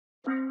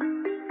What's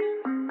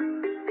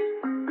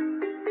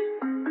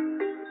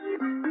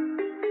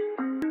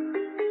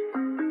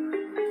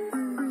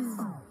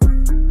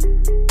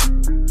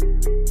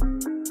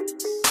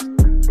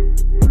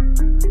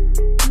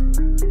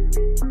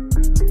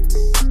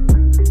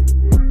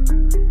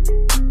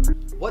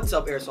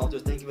up,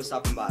 Airsofters? Thank you for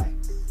stopping by.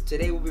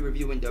 Today we'll be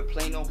reviewing the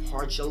Plano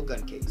hardshell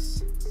gun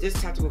case. This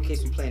tactical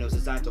case from Plano is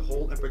designed to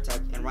hold and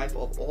protect and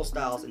rifle of all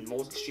styles in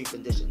most extreme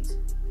conditions.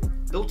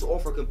 Built to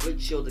offer a complete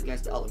shield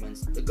against the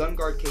elements, the gun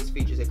guard case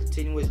features a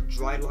continuous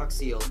dry lock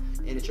seal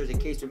and ensures the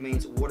case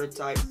remains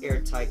watertight,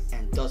 airtight,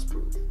 and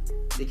dustproof.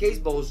 The case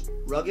boasts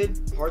rugged,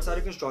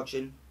 hard-sided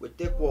construction with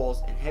thick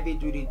walls and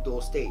heavy-duty dual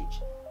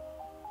stage,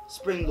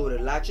 spring-loaded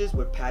latches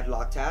with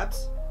padlock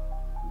tabs,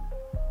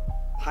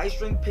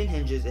 high-strength pin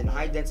hinges and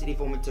high-density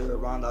foam material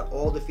round out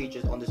all the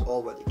features on this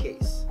all-weather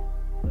case.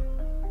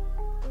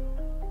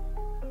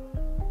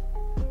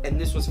 And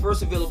this was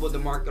first available in the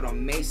market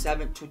on May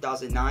 7,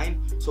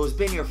 2009, so it's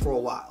been here for a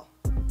while.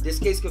 This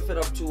case can fit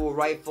up to a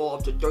rifle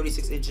up to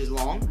 36 inches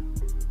long,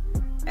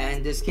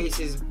 and this case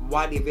is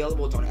widely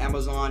available. It's on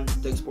Amazon,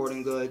 Dick's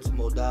Sporting Goods,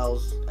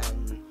 Modell's,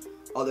 and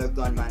other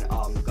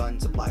gun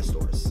supply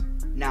stores.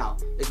 Now,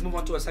 let's move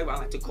on to a segment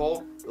I like to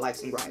call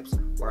Likes and Gripes,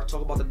 where I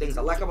talk about the things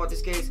I like about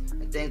this case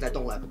and things I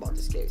don't like about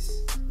this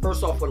case.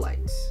 First off with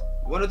likes.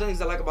 One of the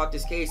things I like about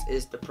this case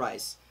is the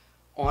price.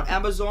 On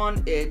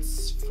Amazon,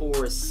 it's for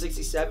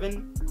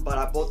 $67, but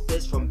I bought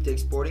this from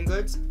Dick's Sporting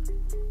Goods.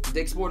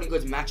 Dick's Sporting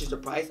Goods matches the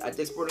price. At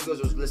Dick's Sporting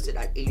Goods, it was listed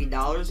at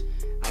 $80.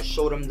 I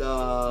showed them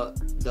the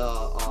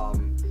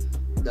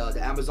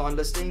Amazon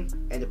listing,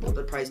 and they brought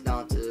the price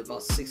down to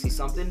about 60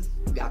 something.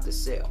 Got the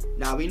sale.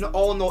 Now we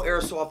all know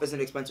Airsoft is an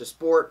expensive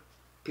sport.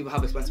 People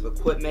have expensive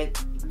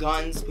equipment,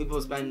 guns.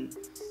 People spend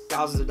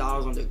thousands of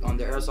dollars on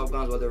their Airsoft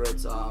guns, whether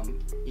it's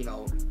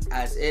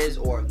as is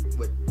or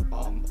with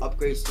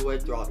upgrades to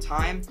it throughout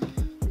time.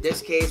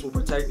 This case will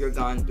protect your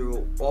gun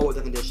through all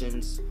weather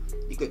conditions.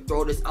 You could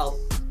throw this out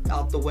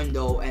the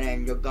window, and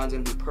then your gun's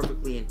gonna be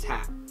perfectly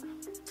intact.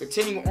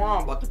 Continuing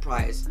on about the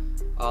price,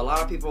 a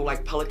lot of people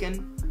like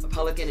Pelican. A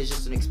Pelican is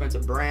just an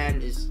expensive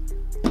brand.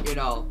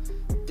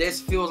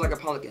 This feels like a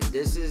Pelican.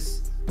 This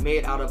is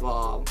made out of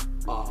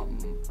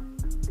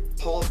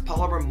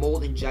polymer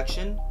mold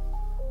injection.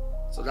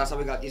 So that's how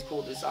we got these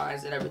cool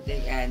designs and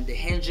everything. And the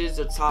hinges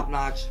are top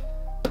notch.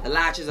 The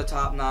latches are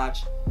top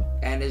notch,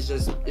 and it's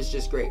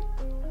just great.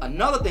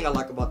 Another thing I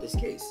like about this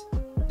case,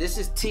 this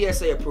is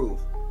TSA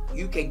approved.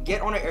 You can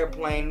get on an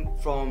airplane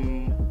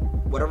from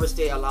whatever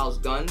state allows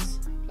guns,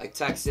 like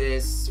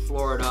Texas,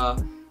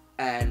 Florida,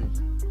 and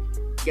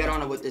get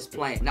on it with this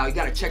plane. Now you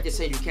gotta check this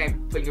in. You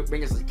can't bring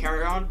this as a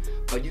carry-on,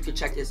 but you can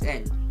check this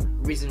in.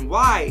 Reason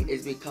why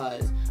is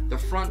because the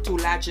front two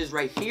latches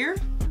right here,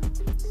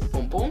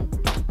 boom boom,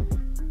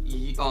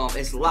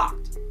 it's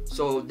locked.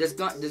 So this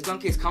gun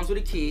case comes with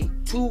a key,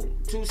 two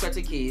sets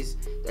of keys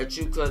that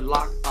you could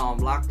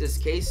lock this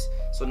case,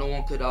 so no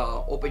one could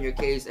open your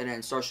case and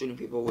then start shooting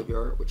people with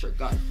your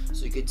gun.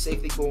 So you could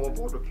safely go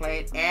aboard the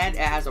plane, and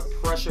it has a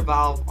pressure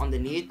valve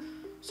underneath.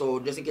 So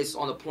just in case it's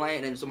on the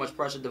plane and so much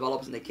pressure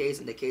develops in the case,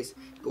 and the case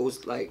goes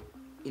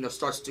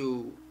starts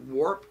to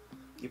warp,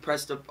 you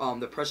press the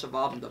pressure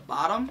valve on the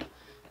bottom,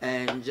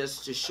 and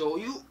just to show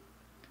you,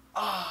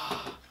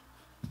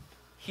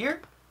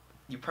 here,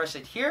 you press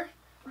it here,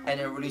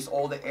 and it releases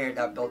all the air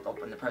that built up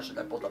and the pressure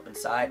that built up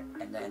inside,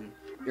 and then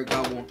your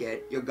gun won't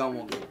get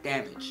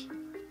damaged.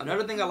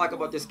 Another thing I like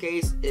about this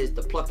case is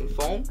the pluck and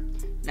foam.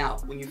 Now,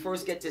 when you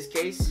first get this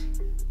case,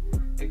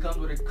 it comes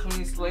with a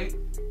clean slate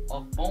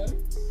of foam,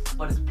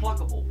 but it's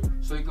pluckable.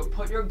 So you could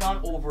put your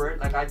gun over it,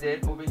 like I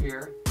did over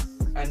here,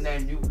 and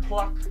then you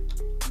pluck.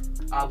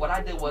 What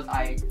I did was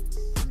I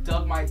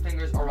dug my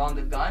fingers around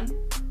the gun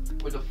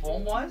where the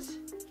foam was,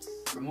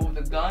 removed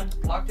the gun,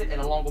 plucked it, and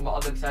along with my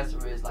other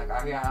accessories, like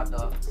here I have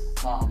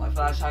my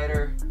flash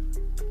hider,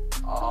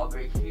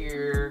 right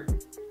here,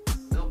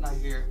 nope, not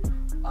here.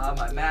 I have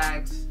my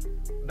mags,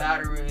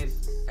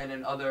 batteries, and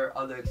then other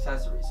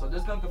accessories. So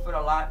this gun can fit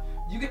a lot.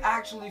 You can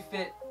actually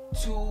fit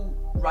 2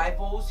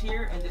 rifles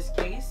here in this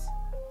case.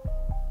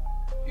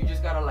 You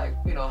just gotta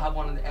have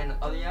one on the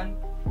other end,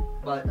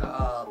 but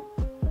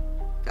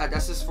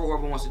that's just for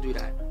whoever wants to do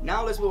that.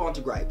 Now let's move on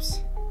to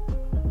gripes.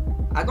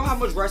 I don't have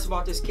much gripes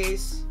about this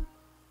case,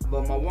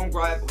 but my one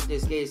gripe with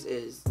this case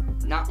is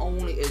not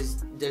only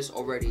is this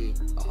already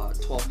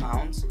 12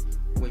 pounds,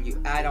 when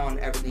you add on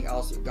everything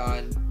else, your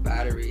gun,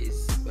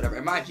 batteries, whatever.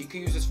 And mind you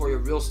can use this for your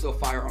real steel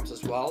firearms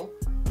as well.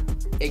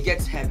 It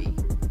gets heavy,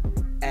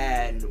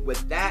 and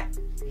with that,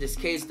 this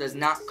case does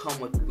not come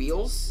with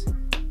wheels,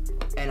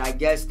 and I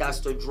guess that's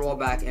the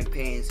drawback in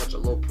paying such a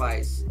low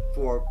price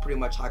for pretty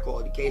much high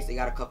quality case. They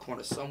gotta cut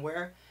corners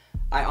somewhere.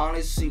 I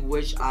honestly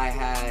wish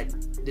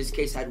this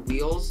case had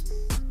wheels,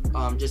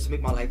 just to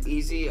make my life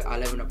easy. I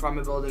live in an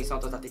apartment building.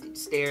 Sometimes I have to take the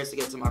stairs to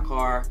get to my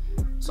car,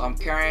 so I'm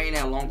carrying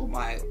it along with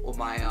my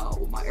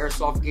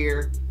Airsoft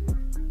gear,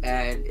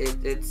 and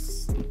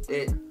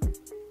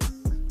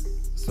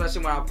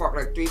especially when I park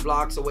like 3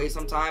 blocks away,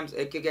 sometimes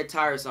it could get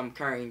tiresome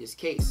carrying this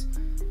case.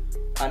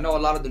 I know a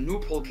lot of the new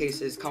pro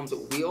cases comes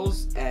with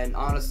wheels, and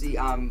honestly,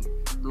 I'm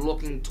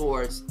looking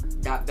towards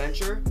that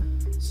venture.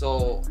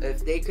 So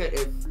if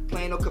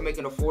Plano could make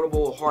an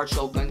affordable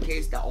hardshell gun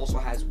case that also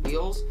has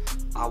wheels,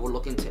 I would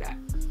look into that.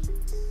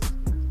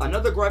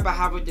 Another gripe I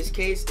have with this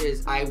case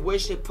is I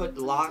wish they put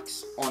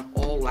locks on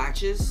all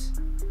latches.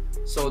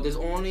 So there's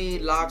only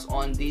locks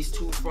on these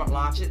two front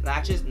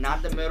latches,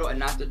 not the middle and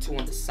not the two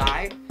on the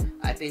side.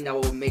 I think that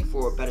will make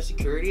for better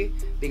security,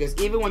 because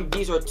even when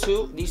these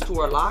two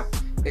are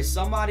locked, if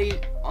somebody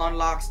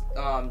unlocks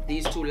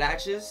these two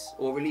latches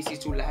or release these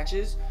two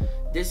latches,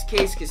 this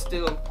case can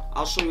still,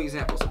 I'll show you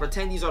examples. So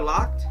pretend these are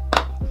locked.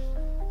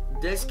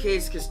 This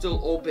case can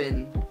still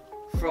open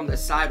from the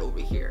side over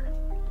here.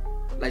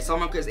 Like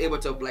someone is able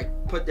to like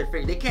put their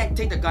finger. They can't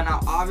take the gun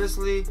out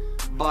obviously,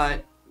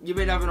 but you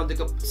may never know, they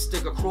could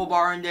stick a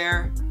crowbar in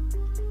there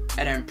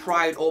and then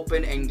pry it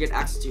open and get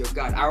access to your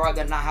gun. I'd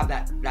rather not have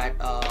that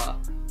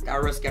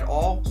risk at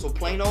all. So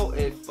Plano,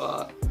 if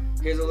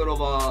here's a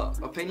little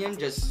opinion,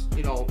 just,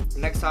 you know,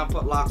 next time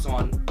put locks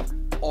on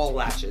all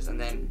latches, and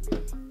then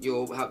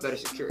you'll have better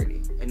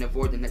security and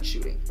avoid the next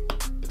shooting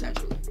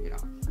potentially. You know,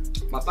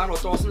 my final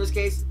thoughts on this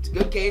case: it's a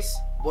good case.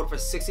 Bought it for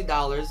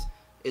 $60.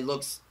 It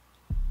looks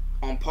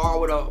on par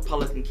with a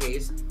Pelican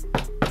case.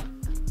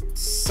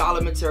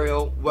 Solid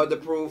material,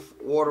 weatherproof,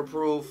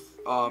 waterproof,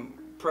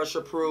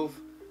 pressure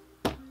proof.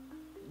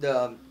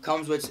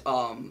 Comes with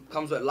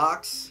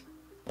locks.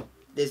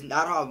 There's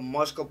not have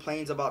much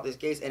complaints about this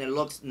case, and it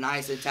looks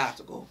nice and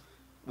tactical.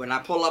 When I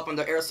pull up on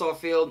the airsoft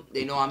field,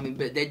 they know I'm in.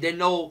 They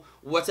know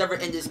whatever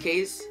in this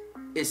case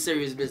is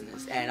serious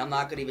business, and I'm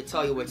not gonna even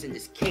tell you what's in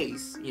this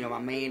case. You know, my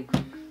main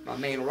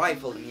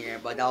rifle in here,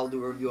 but I'll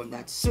do a review on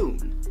that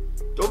soon.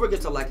 Don't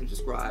forget to like and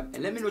subscribe,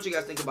 and let me know what you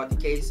guys think about the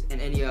case and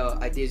any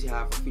ideas you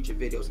have for future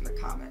videos in the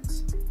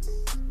comments.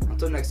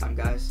 Until next time,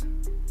 guys.